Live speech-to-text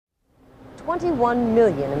21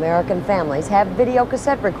 million American families have video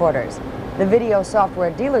cassette recorders. The Video Software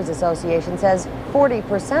Dealers Association says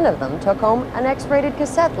 40% of them took home an X-rated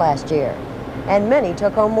cassette last year, and many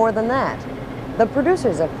took home more than that. The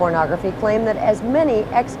producers of pornography claim that as many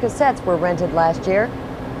X-cassettes were rented last year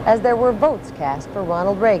as there were votes cast for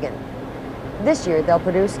Ronald Reagan. This year they'll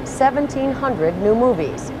produce 1,700 new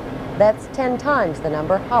movies. That's 10 times the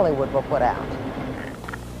number Hollywood will put out.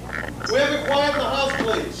 We have it quiet in the house,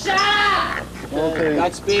 please. Shut up! Okay.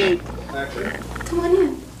 Godspeed. Come on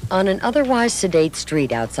in. On an otherwise sedate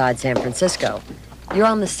street outside San Francisco, you're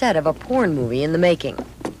on the set of a porn movie in the making.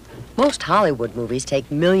 Most Hollywood movies take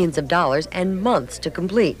millions of dollars and months to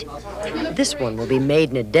complete. This one will be made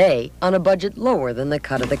in a day on a budget lower than the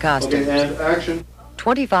cut of the costumes. Okay, and action.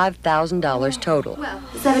 $25,000 total. Well,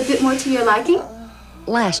 is that a bit more to your liking?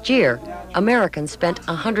 Last year, Americans spent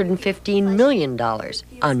 $115 million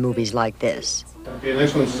on movies like this. Okay,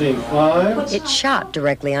 next one's scene 5. It's shot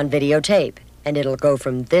directly on videotape, and it'll go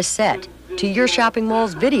from this set to your shopping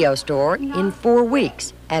mall's video store in 4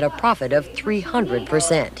 weeks at a profit of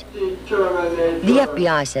 300%. The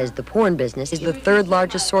FBI says the porn business is the third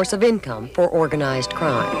largest source of income for organized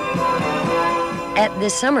crime. At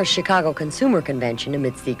this summer's Chicago Consumer Convention,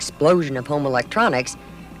 amidst the explosion of home electronics,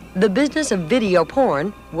 the business of video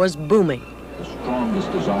porn was booming. The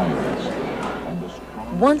strongest desires.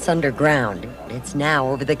 Once underground, it's now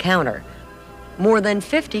over the counter. More than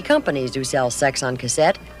 50 companies who sell sex on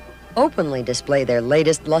cassette openly display their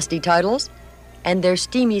latest lusty titles and their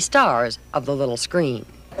steamy stars of the little screen.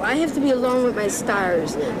 I have to be alone with my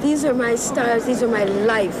stars. These are my stars. These are my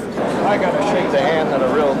life. I gotta shake the hand of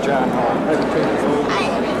a real John Hall.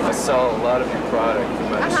 I sell a lot of your product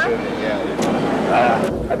in my distributing,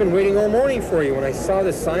 yeah. I've been waiting all morning for you. When I saw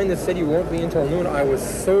the sign that said you won't be until noon, I was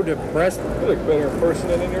so depressed. You look better in person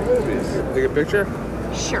than in your movies. Take a picture?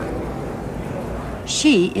 Sure.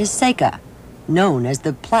 She is Hezakya, known as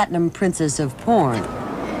the Platinum Princess of Porn.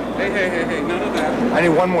 Hey, none of that. I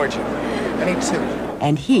need one more, Jim. I need 2.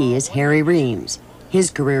 And he is Harry Reams.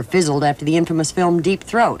 His career fizzled after the infamous film Deep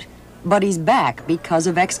Throat, but he's back because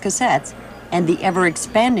of X-cassettes and the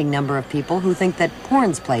ever-expanding number of people who think that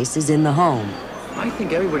porn's place is in the home. I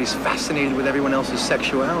think everybody's fascinated with everyone else's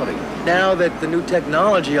sexuality. Now that the new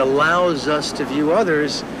technology allows us to view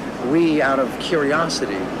others, we, out of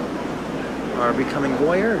curiosity, are becoming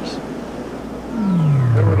voyeurs.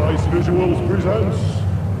 Paradise Visuals presents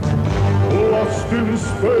Lost in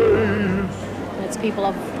Space. It's people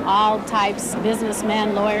of all types,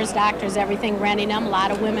 businessmen, lawyers, doctors, everything, renting them, a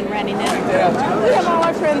lot of women renting them. We have all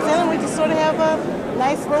our friends in, and we just sort of have a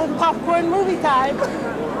nice little popcorn movie time.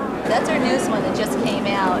 That's our newest one that just came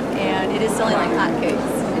out, and it is selling like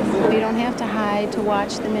hotcakes. We don't have to hide to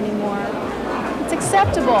watch them anymore. It's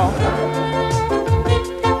acceptable.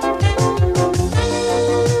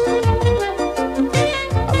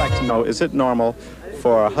 I'd like to know, is it normal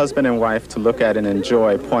for a husband and wife to look at and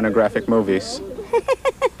enjoy pornographic movies?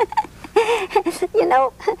 You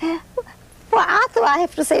know, for Arthur, I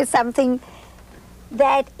have to say something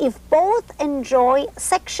that if both enjoy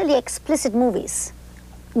sexually explicit movies,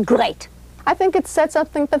 great. I think it said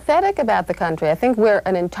something pathetic about the country. I think we're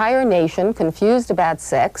an entire nation confused about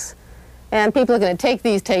sex, and people are going to take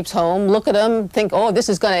these tapes home, look at them, think, oh, this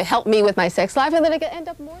is going to help me with my sex life, and then they're going to end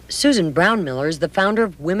up more. Susan Brownmiller is the founder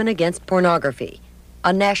of Women Against Pornography,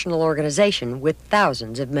 a national organization with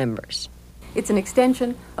thousands of members. It's an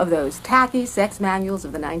extension of those tacky sex manuals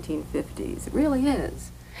of the 1950s. It really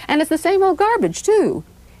is. And it's the same old garbage, too.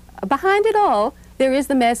 Behind it all, there is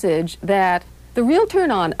the message that the real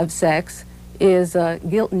turn-on of sex is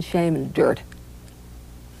guilt and shame and dirt.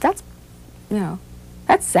 That's, you know,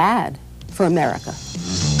 that's sad for America.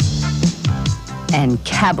 And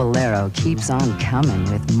Caballero keeps on coming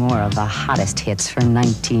with more of the hottest hits for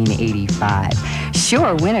 1985.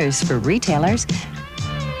 Sure winners for retailers.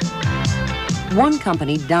 One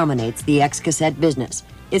company dominates the X-cassette business.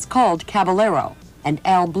 It's called Caballero, and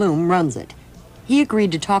Al Bloom runs it. He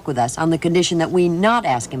agreed to talk with us on the condition that we not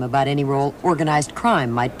ask him about any role organized crime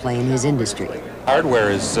might play in his industry.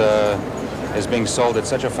 Hardware is being sold at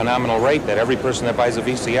such a phenomenal rate that every person that buys a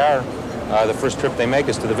VCR, the first trip they make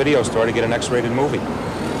is to the video store to get an X-rated movie.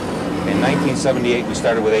 In 1978, we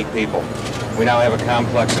started with 8 people. We now have a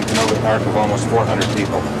complex in Canoga Park of almost 400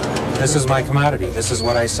 people. This is my commodity. This is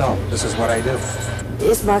what I sell. This is what I do.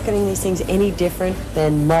 Is marketing these things any different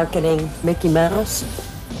than marketing Mickey Mouse?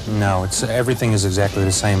 No, everything is exactly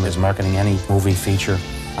the same as marketing any movie feature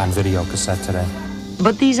on video cassette today.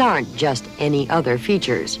 But these aren't just any other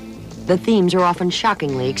features. The themes are often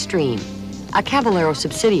shockingly extreme. A Caballero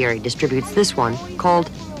subsidiary distributes this one called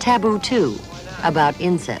Taboo 2. about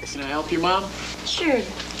incest. Can I help you, Mom? Sure.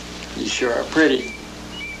 You sure are pretty.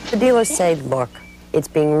 The dealers say, look, it's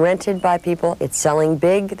being rented by people, it's selling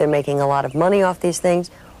big, they're making a lot of money off these things.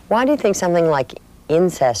 Why do you think something like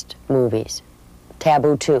incest movies,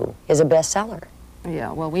 Taboo 2, is a bestseller?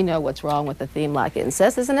 Yeah, well, we know what's wrong with a theme like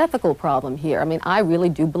incest. There's an ethical problem here. I mean, I really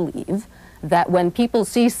do believe that when people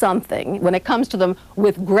see something, when it comes to them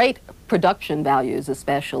with great production values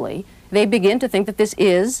especially, they begin to think that this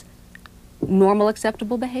is normal,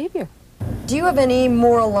 acceptable behavior. Do you have any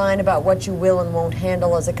moral line about what you will and won't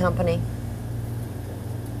handle as a company?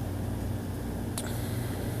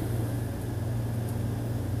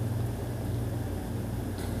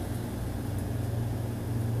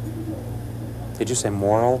 Did you say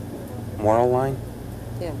moral line?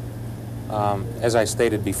 Yeah. As I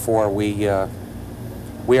stated before, we are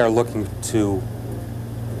looking to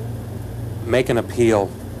make an appeal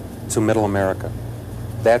to middle America.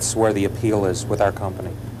 That's where the appeal is with our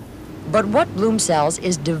company. But what Bloom sells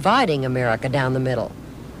is dividing America down the middle.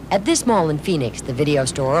 At this mall in Phoenix, the video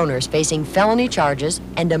store owner is facing felony charges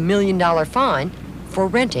and $1 million fine for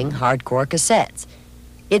renting hardcore cassettes.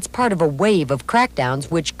 It's part of a wave of crackdowns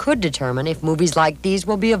which could determine if movies like these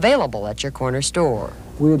will be available at your corner store.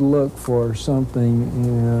 We'd look for something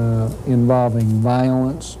involving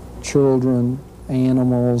violence, children,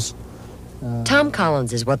 animals. Tom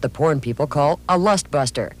Collins is what the porn people call a lust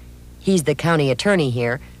buster. He's the county attorney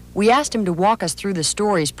here. We asked him to walk us through the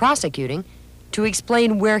stories prosecuting to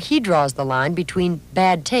explain where he draws the line between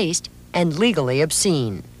bad taste and legally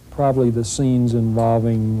obscene. Probably the scenes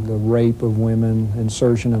involving the rape of women,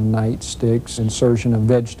 insertion of nightsticks, insertion of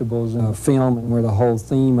vegetables in a film where the whole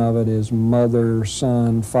theme of it is mother,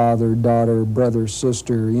 son, father, daughter, brother,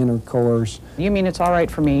 sister, intercourse. You mean it's all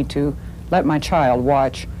right for me to let my child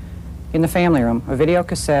watch in the family room a video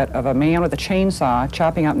cassette of a man with a chainsaw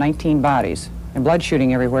chopping up 19 bodies and blood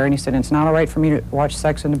shooting everywhere, and he said it's not all right for me to watch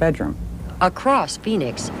sex in the bedroom? Across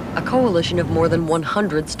Phoenix, a coalition of more than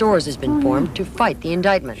 100 stores has been formed to fight the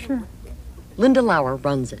indictment. Sure. Linda Lauer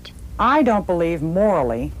runs it. I don't believe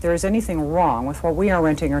morally there is anything wrong with what we are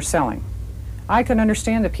renting or selling. I can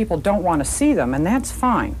understand that people don't want to see them, and that's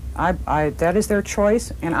fine. That is their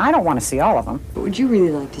choice, and I don't want to see all of them. Would you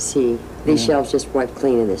really like to see these shelves just wiped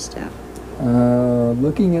clean of this stuff?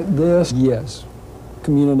 Looking at this, yes.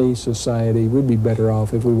 Community, society, we'd be better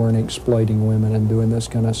off if we weren't exploiting women and doing this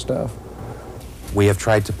kind of stuff. We have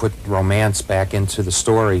tried to put romance back into the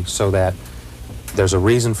story so that there's a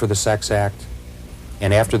reason for the sex act,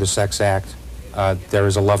 and after the sex act, there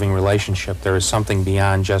is a loving relationship. There is something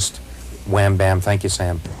beyond just wham, bam, thank you,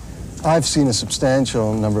 Sam. I've seen a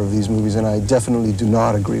substantial number of these movies, and I definitely do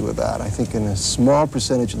not agree with that. I think in a small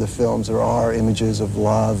percentage of the films there are images of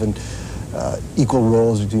love and equal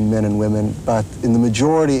roles between men and women, but in the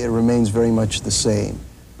majority it remains very much the same.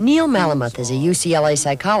 Neil Malamuth is a UCLA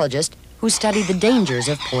psychologist who studied the dangers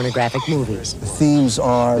of pornographic movies. The themes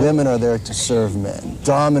are women are there to serve men.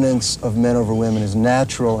 Dominance of men over women is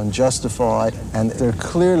natural and justified, and there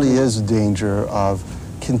clearly is a danger of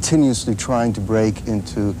continuously trying to break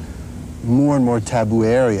into more and more taboo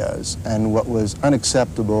areas, and what was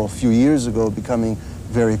unacceptable a few years ago becoming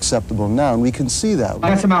very acceptable now, and we can see that. I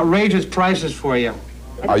got some outrageous prices for you.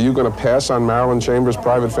 Are you going to pass on Marilyn Chambers'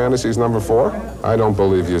 Private Fantasies #4? I don't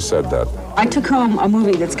believe you said that. I took home a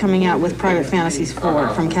movie that's coming out with Private Fantasies 4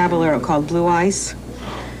 from Caballero called Blue Ice.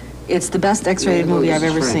 It's the best X-rated movie I've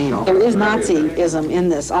ever seen. There is Nazism in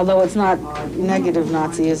this, although it's not negative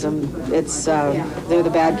Nazism. It's they're the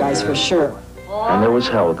bad guys for sure. And there was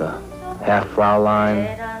Helga, half Fraulein,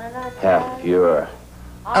 half Fuhrer.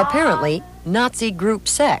 Apparently, Nazi group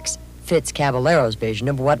sex fits Caballero's vision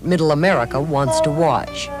of what middle America wants to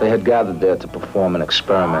watch. They had gathered there to perform an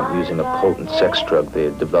experiment using a potent sex drug they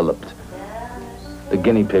had developed. The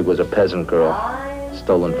guinea pig was a peasant girl,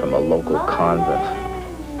 stolen from a local convent.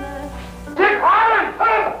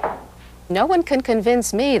 No one can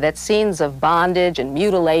convince me that scenes of bondage and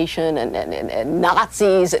mutilation and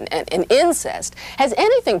Nazis and incest has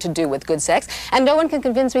anything to do with good sex, and no one can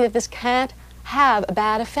convince me that this can't have a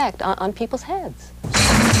bad effect on people's heads.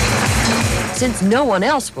 Since no one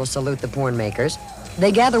else will salute the porn makers,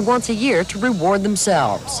 they gather once a year to reward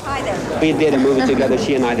themselves. Hi there. We did a movie together,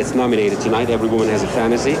 she and I, that's nominated tonight. Every Woman Has a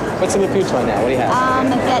Fantasy. What's in the future right now? What do you have?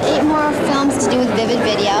 I've got 8 more films to do with Vivid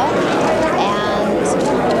Video, and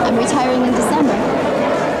I'm retiring in December.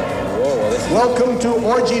 Welcome to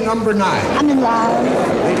orgy number 9. I'm in love.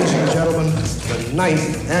 Ladies and gentlemen, the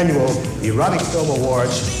 9th annual Erotic Film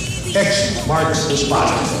Awards. X marks the spot.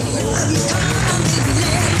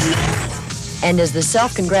 And as the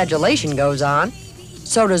self-congratulation goes on,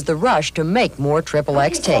 So does the rush to make more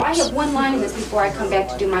XXX tapes. I have one line in this before I come back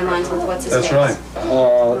to do my lines with What's His That's Face.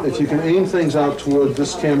 right. If you can aim things out toward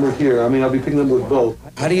this camera here, I mean, I'll be picking them with both.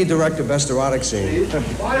 How do you direct the best erotic scene? You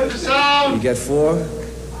get 4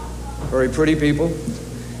 very pretty people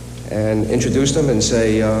and introduce them and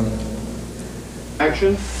say,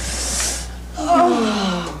 Action.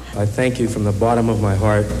 I thank you from the bottom of my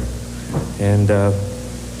heart, and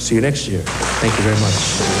see you next year. Thank you very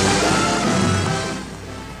much.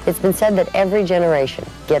 It's been said that every generation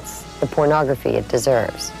gets the pornography it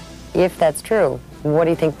deserves. If that's true, what do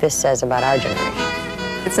you think this says about our generation?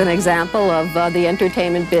 It's an example of the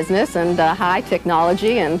entertainment business and high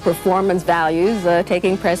technology and performance values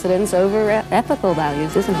taking precedence over ethical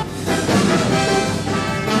values, isn't it?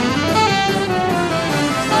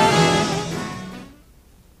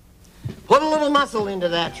 Put a little muscle into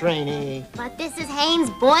that, trainee. But this is Hanes'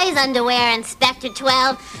 boys' underwear, Inspector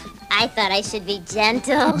 12. I thought I should be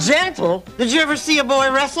gentle. Gentle? Did you ever see a boy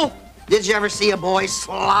wrestle? Did you ever see a boy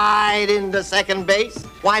slide into second base?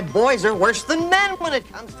 Why, boys are worse than men when it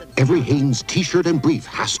comes to... Every Hanes t-shirt and brief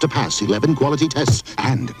has to pass 11 quality tests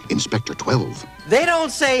and Inspector 12. They don't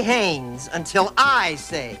say Hanes until I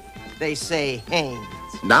say they say Hanes.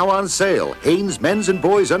 Now on sale, Hanes men's and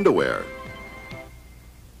boys' underwear.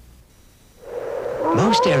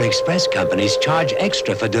 Most Air Express companies charge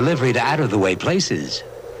extra for delivery to out-of-the-way places.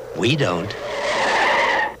 We don't.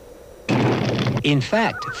 In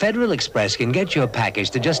fact, Federal Express can get your package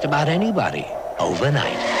to just about anybody,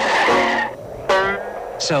 overnight.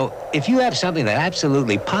 So, if you have something that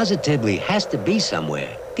absolutely, positively has to be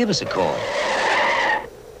somewhere, give us a call.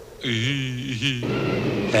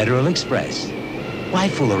 Federal Express. Why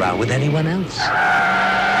fool around with anyone else?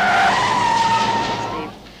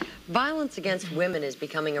 Violence against women is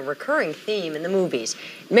becoming a recurring theme in the movies.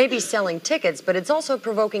 It may be selling tickets, but it's also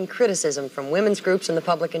provoking criticism from women's groups and the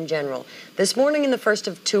public in general. This morning, in the first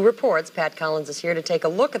of 2 reports, Pat Collins is here to take a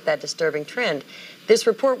look at that disturbing trend. This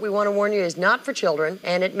report, we want to warn you, is not for children,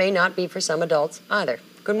 and it may not be for some adults either.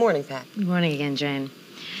 Good morning, Pat. Good morning again, Jane.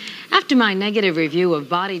 After my negative review of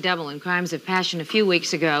Body Double and Crimes of Passion a few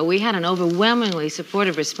weeks ago, we had an overwhelmingly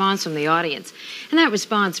supportive response from the audience, and that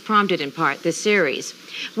response prompted, in part, this series.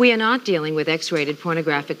 We are not dealing with X-rated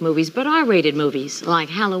pornographic movies, but R-rated movies, like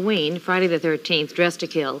Halloween, Friday the 13th, Dressed to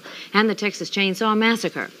Kill, and the Texas Chainsaw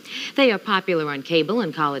Massacre. They are popular on cable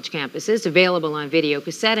and college campuses, available on video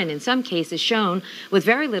cassette, and in some cases shown with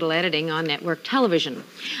very little editing on network television.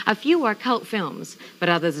 A few are cult films, but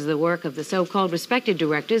others are the work of the so-called respected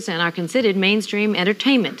directors and are considered mainstream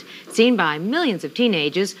entertainment, seen by millions of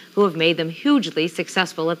teenagers who have made them hugely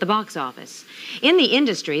successful at the box office. In the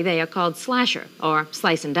industry, they are called slasher, or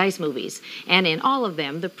slice and dice movies, and in all of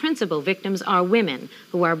them, the principal victims are women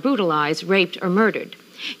who are brutalized, raped, or murdered.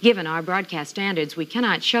 Given our broadcast standards, we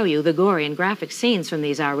cannot show you the gory and graphic scenes from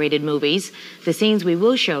these R-rated movies. The scenes we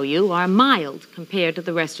will show you are mild compared to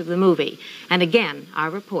the rest of the movie. And again,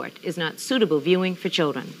 our report is not suitable viewing for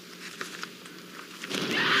children.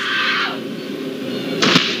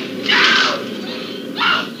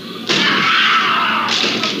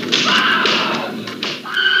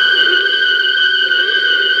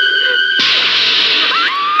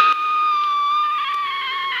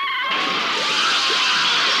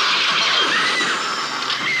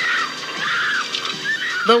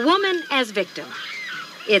 The woman as victim.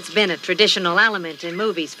 It's been a traditional element in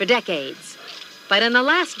movies for decades. But in the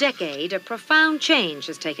last decade, a profound change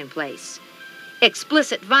has taken place.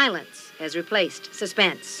 Explicit violence has replaced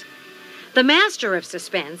suspense. The master of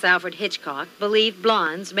suspense, Alfred Hitchcock, believed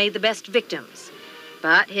blondes made the best victims.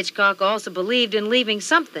 But Hitchcock also believed in leaving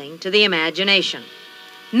something to the imagination.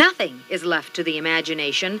 Nothing is left to the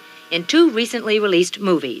imagination in 2 recently released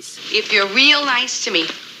movies. If you're real nice to me,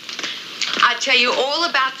 I'll tell you all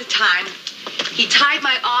about the time he tied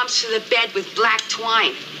my arms to the bed with black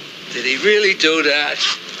twine. Did he really do that?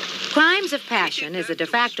 Crimes of Passion is a de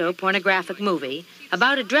facto pornographic movie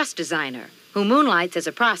about a dress designer who moonlights as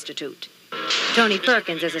a prostitute. Tony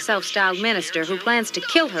Perkins is a self-styled minister who plans to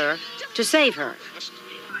kill her to save her.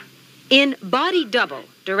 In Body Double,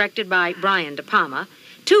 directed by Brian De Palma,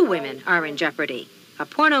 2 women are in jeopardy. A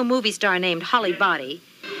porno movie star named Holly Body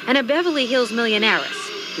and a Beverly Hills millionairess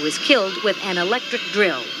who is killed with an electric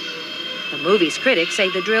drill. The movie's critics say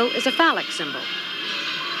the drill is a phallic symbol.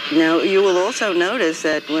 Now, you will also notice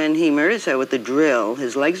that when he murders her with the drill,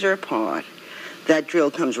 his legs are apart. That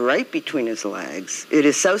drill comes right between his legs. It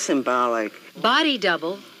is so symbolic. Body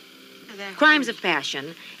Double, Crimes of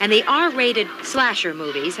Passion, and the R-rated slasher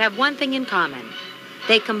movies have one thing in common.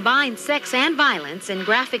 They combine sex and violence in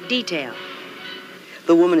graphic detail.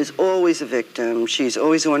 the woman is always a victim. She's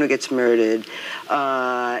always the one who gets murdered,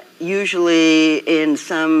 usually in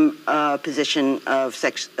some position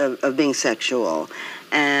of being sexual.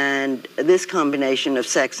 And this combination of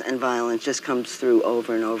sex and violence just comes through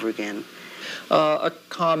over and over again. A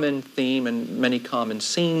common theme and many common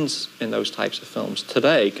scenes in those types of films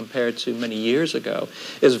today compared to many years ago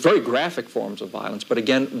is very graphic forms of violence, but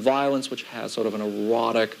again, violence which has sort of an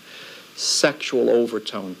erotic, sexual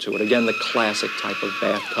overtone to it. Again, the classic type of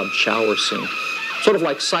bathtub shower scene. Sort of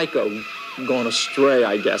like Psycho gone astray,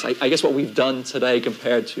 I guess. I guess what we've done today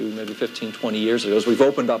compared to maybe 15, 20 years ago is we've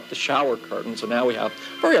opened up the shower curtain, so now we have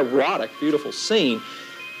a very erotic, beautiful scene.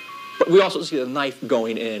 But we also see the knife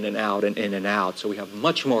going in and out and in and out, so we have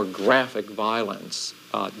much more graphic violence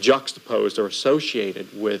juxtaposed or associated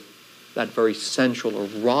with that very sensual,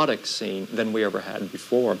 erotic scene than we ever had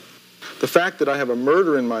before. The fact that I have a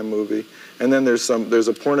murder in my movie and then there's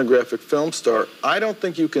a pornographic film star, I don't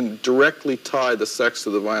think you can directly tie the sex to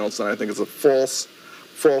the violence, and I think it's a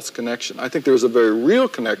false connection. I think there's a very real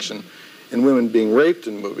connection in women being raped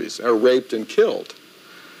in movies, or raped and killed.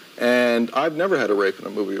 And I've never had a rape in a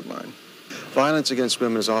movie of mine. Violence against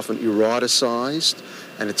women is often eroticized,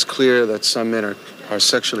 and it's clear that some men are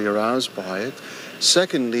sexually aroused by it.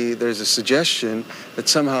 Secondly, there's a suggestion that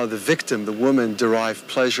somehow the victim, the woman, derived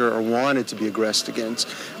pleasure or wanted to be aggressed against,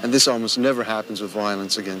 and this almost never happens with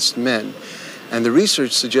violence against men. And the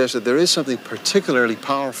research suggests that there is something particularly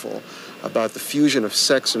powerful about the fusion of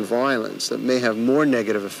sex and violence that may have more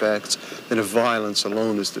negative effects than if violence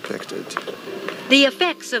alone is depicted. The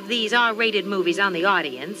effects of these R-rated movies on the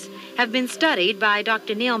audience have been studied by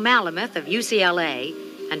Dr. Neil Malamuth of UCLA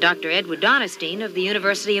and Dr. Edward Donestein of the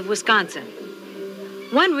University of Wisconsin.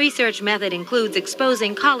 One research method includes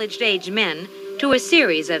exposing college-age men to a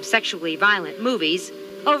series of sexually violent movies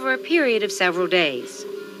over a period of several days.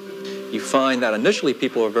 You find that initially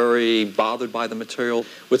people are very bothered by the material.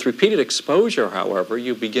 With repeated exposure, however,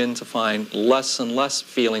 you begin to find less and less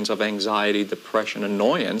feelings of anxiety, depression,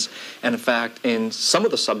 annoyance. And in fact, in some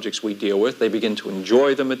of the subjects we deal with, they begin to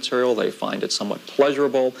enjoy the material. They find it somewhat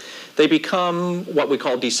pleasurable. They become what we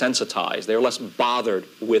call desensitized. They're less bothered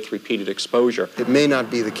with repeated exposure. It may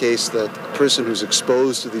not be the case that a person who's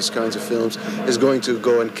exposed to these kinds of films is going to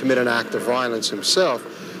go and commit an act of violence himself,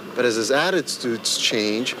 but as his attitudes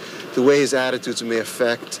change, the way his attitudes may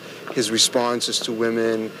affect his responses to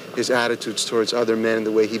women, his attitudes towards other men, and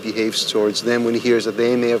the way he behaves towards them when he hears that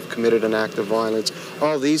they may have committed an act of violence,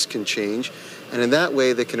 all these can change. And in that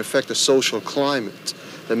way, they can affect a social climate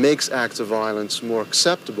that makes acts of violence more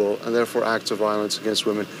acceptable, and therefore acts of violence against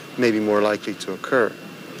women may be more likely to occur.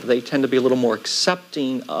 They tend to be a little more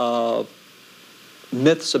accepting of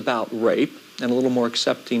myths about rape and a little more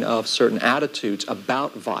accepting of certain attitudes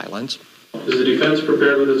about violence. Is the defense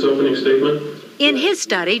prepared with its opening statement? In his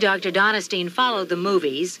study, Dr. Donestein followed the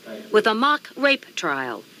movies with a mock rape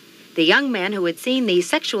trial. The young men who had seen these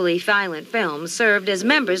sexually violent films served as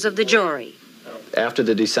members of the jury. After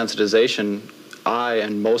the desensitization, I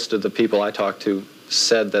and most of the people I talked to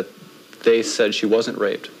said that they said she wasn't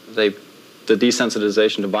raped. The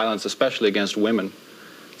desensitization to violence, especially against women,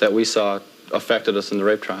 that we saw affected us in the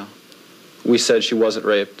rape trial. We said she wasn't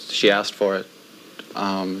raped. She asked for it.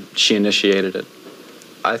 She initiated it.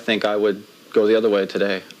 I think I would go the other way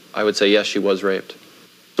today. I would say, yes, she was raped.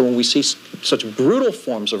 So when we see such brutal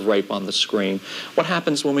forms of rape on the screen, what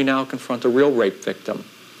happens when we now confront a real rape victim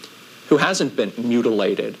who hasn't been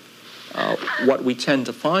mutilated? What we tend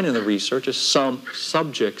to find in the research is some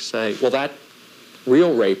subjects say, well, that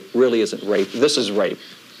real rape really isn't rape. This is rape,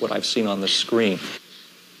 what I've seen on the screen.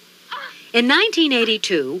 In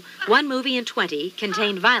 1982, 1 movie in 20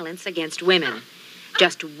 contained violence against women.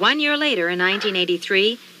 Just 1 year later, in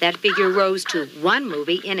 1983, that figure rose to 1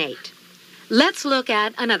 movie in 8. Let's look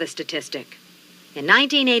at another statistic. In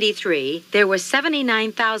 1983, there were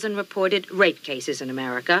 79,000 reported rape cases in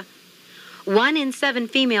America. 1 in 7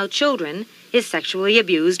 female children is sexually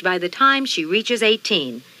abused by the time she reaches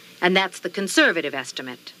 18, and that's the conservative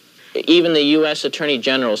estimate. Even the U.S. Attorney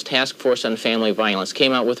General's Task Force on Family Violence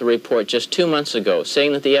came out with a report just 2 months ago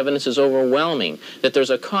saying that the evidence is overwhelming, that there's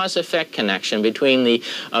a cause-effect connection between the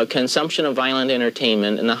consumption of violent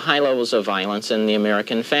entertainment and the high levels of violence in the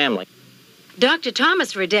American family. Dr.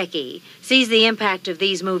 Thomas Radecki sees the impact of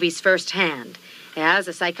these movies firsthand as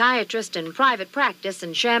a psychiatrist in private practice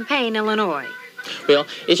in Champaign, Illinois. Well,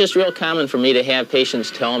 it's just real common for me to have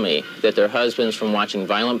patients tell me that their husbands, from watching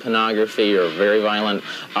violent pornography or very violent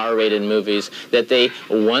R-rated movies, that they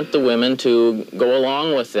want the women to go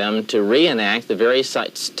along with them to reenact the various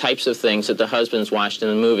types of things that the husbands watched in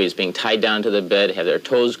the movies, being tied down to the bed, have their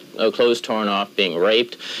clothes torn off, being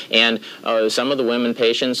raped. And some of the women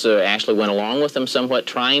patients actually went along with them somewhat,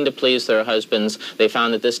 trying to please their husbands. They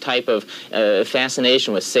found that this type of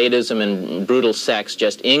fascination with sadism and brutal sex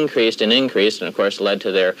just increased and increased, and of course led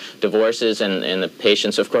to their divorces, and the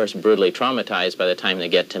patients, of course, brutally traumatized by the time they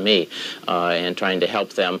get to me. And trying to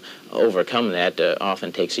help them overcome that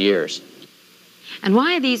often takes years. And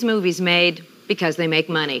why are these movies made? Because they make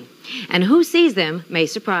money. And who sees them may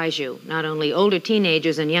surprise you. Not only older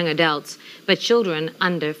teenagers and young adults, but children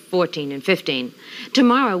under 14 and 15.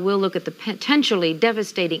 Tomorrow we'll look at the potentially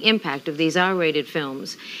devastating impact of these R-rated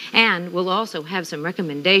films, and we'll also have some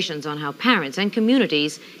recommendations on how parents and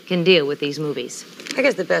communities can deal with these movies. I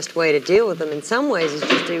guess the best way to deal with them in some ways is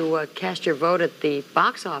just to cast your vote at the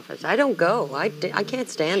box office. I don't go. I can't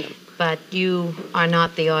stand them. But you are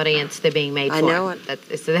not the audience they're being made for. I know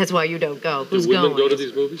it. So that's why you don't go. Who's Do women going? go to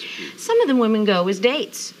these movies? Some of them women go as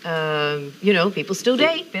dates. You know, people still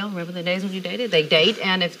date. Bill, remember the days when you dated? They date,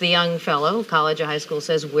 and if the young fellow, college or high school,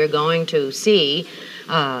 says, we're going to see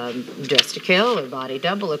Dress to Kill or Body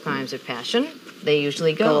Double or Crimes of Passion, they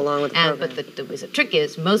usually go. Go along with the program. But the trick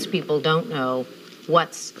is, most people don't know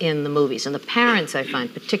what's in the movies. And the parents, I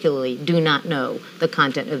find, particularly do not know the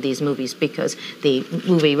content of these movies because the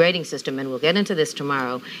movie rating system, and we'll get into this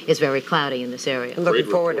tomorrow, is very cloudy in this area. I'm looking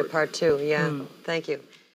forward to part 2, yeah. Thank you.